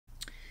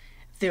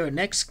their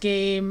next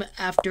game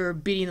after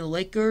beating the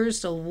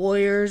Lakers. The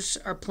Warriors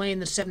are playing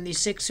the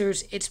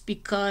 76ers. It's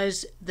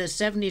because the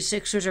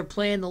 76ers are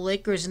playing the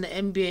Lakers in the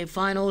NBA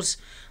Finals.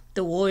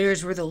 The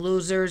Warriors were the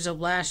losers of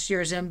last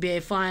year's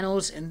NBA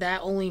Finals, and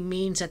that only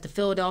means that the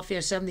Philadelphia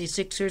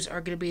 76ers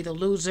are going to be the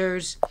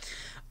losers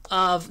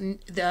of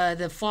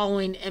the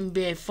following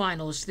NBA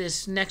Finals.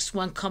 This next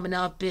one coming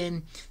up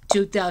in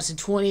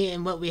 2020,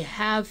 and what we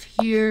have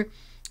here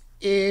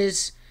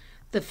is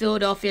the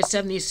Philadelphia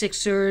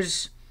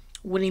 76ers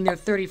winning their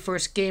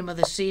 31st game of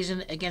the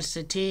season against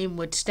a team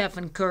with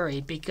Stephen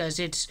Curry, because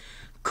it's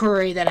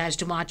Curry that has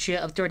DiMaggio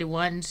of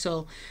 31.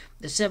 So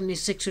the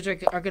 76ers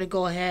are going to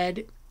go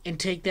ahead and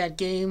take that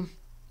game.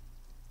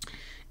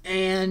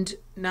 And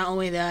not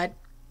only that,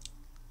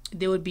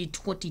 they would be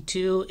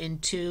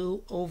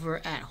 22-2 over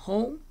at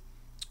home.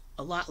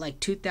 A lot like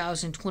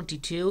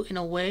 2022 in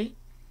a way.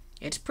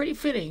 It's pretty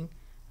fitting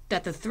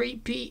that the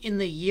three-peat in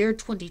the year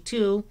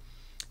 22,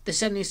 the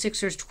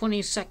 76ers'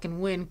 22nd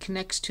win,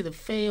 connects to the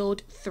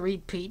failed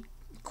three-peat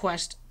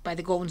quest by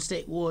the Golden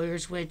State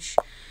Warriors, which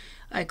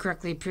I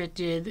correctly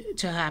predicted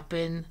to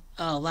happen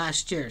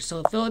last year.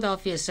 So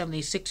Philadelphia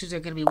 76ers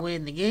are going to be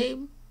winning the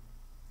game.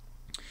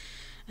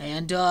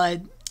 And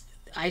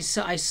I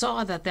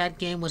saw that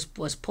game was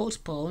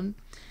postponed.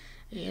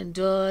 And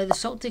the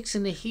Celtics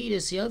and the Heat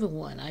is the other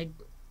one. I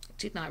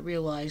did not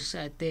realize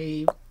that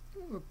they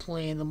were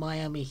playing the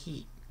Miami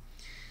Heat.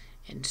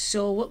 And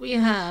so what we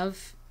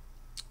have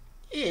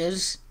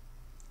is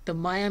the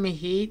Miami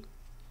Heat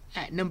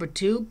at number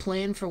 2,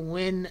 playing for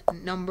win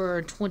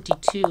number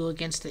 22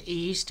 against the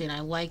East. And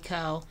I like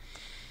how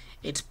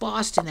it's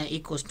Boston that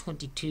equals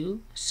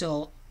 22.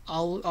 So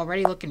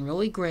already looking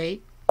really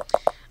great.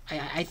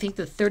 I think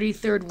the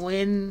 33rd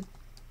win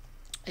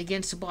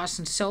against the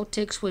Boston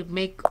Celtics would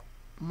make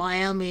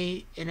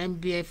Miami an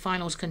NBA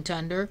Finals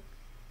contender.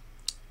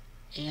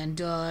 And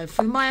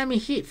for the Miami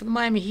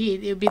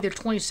Heat, it would be their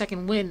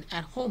 22nd win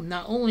at home.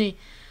 Not only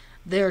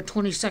their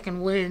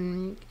 22nd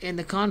win in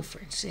the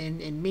conference,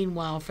 and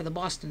meanwhile for the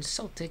Boston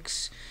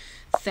Celtics,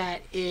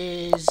 that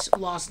is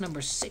loss number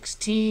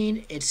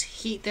 16. It's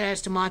Heat that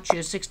has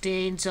DiMaggio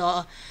 16.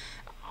 So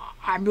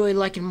I'm really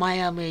liking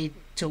Miami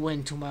to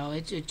win tomorrow.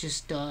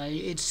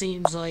 It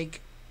seems like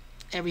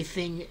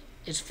everything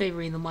is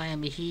favoring the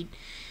Miami Heat,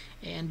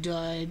 and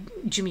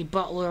Jimmy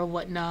Butler or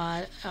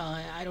whatnot.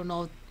 I don't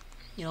know,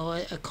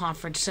 a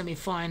conference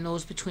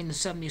semifinals between the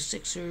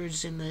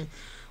 76ers and the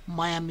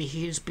Miami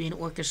Heat is being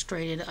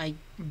orchestrated. I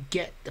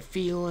get the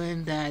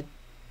feeling that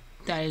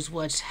is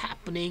what's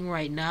happening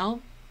right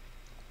now.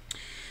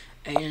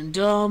 And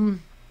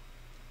Toronto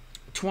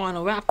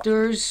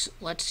Raptors,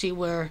 let's see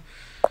where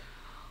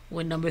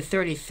win number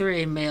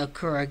 33 may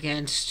occur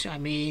against. I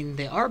mean,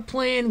 they are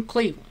playing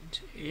Cleveland.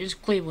 It is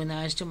Cleveland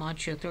that has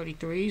DiMaggio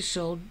 33,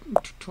 so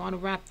Toronto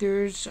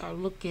Raptors are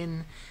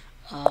looking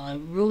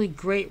really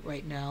great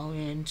right now.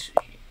 And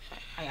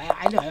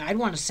I'd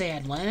want to say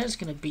Atlanta's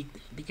going to beat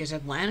them, because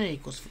Atlanta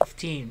equals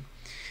 15.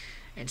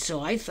 And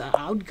so I thought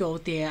I would go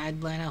with the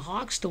Atlanta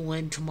Hawks to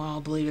win tomorrow,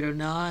 believe it or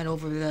not,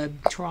 over the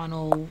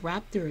Toronto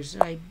Raptors.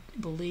 I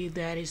believe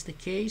that is the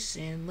case.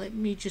 And let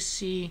me just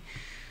see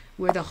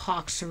where the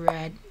Hawks are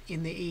at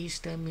in the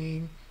East. I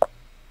mean,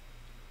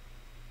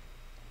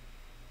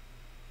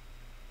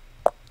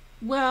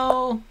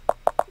 well,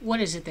 what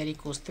is it that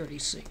equals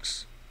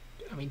 36?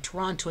 I mean,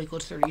 Toronto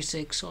equals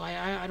 36, so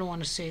I don't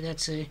want to say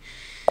that's a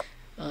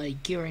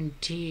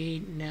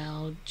guarantee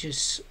now.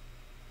 Just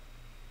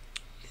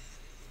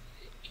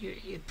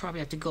you probably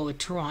have to go with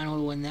Toronto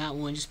to win that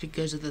one, just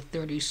because of the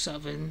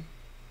 37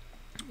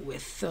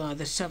 with the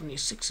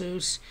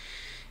 76ers.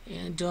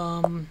 And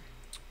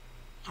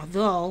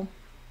although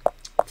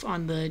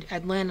on the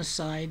Atlanta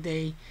side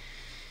they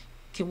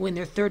can win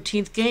their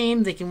 13th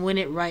game, they can win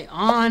it right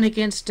on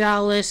against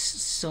Dallas.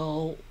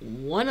 So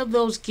one of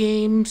those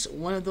games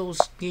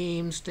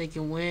they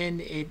can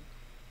win. It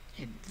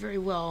very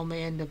well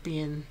may end up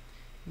being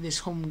this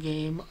home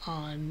game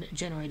on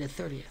January the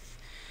 30th.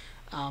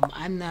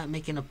 I'm not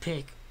making a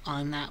pick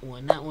on that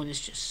one. That one is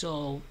just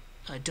so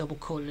double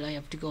coated. I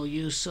have to go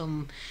use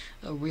some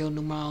real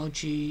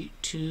numerology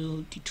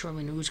to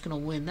determine who's going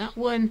to win that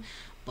one.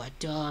 But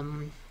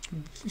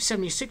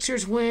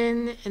 76ers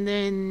win, and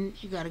then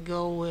you got to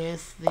go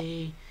with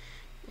the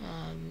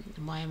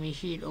Miami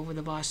Heat over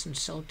the Boston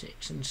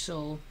Celtics. And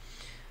so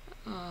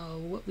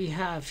what we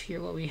have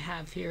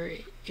here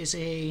is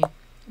a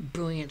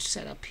brilliant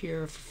setup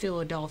here for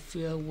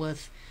Philadelphia,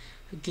 with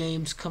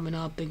games coming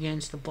up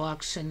against the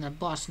Bucks and the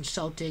Boston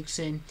Celtics,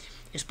 and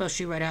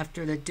especially right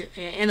after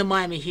the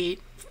Miami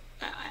Heat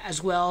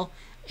as well.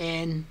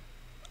 And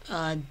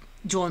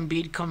Joel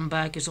Embiid coming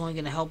back is only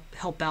going to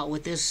help out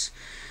with this.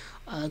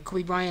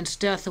 Kobe Bryant's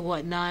death and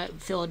whatnot.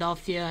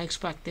 Philadelphia, I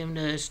expect them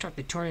to start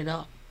to turn it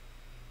up.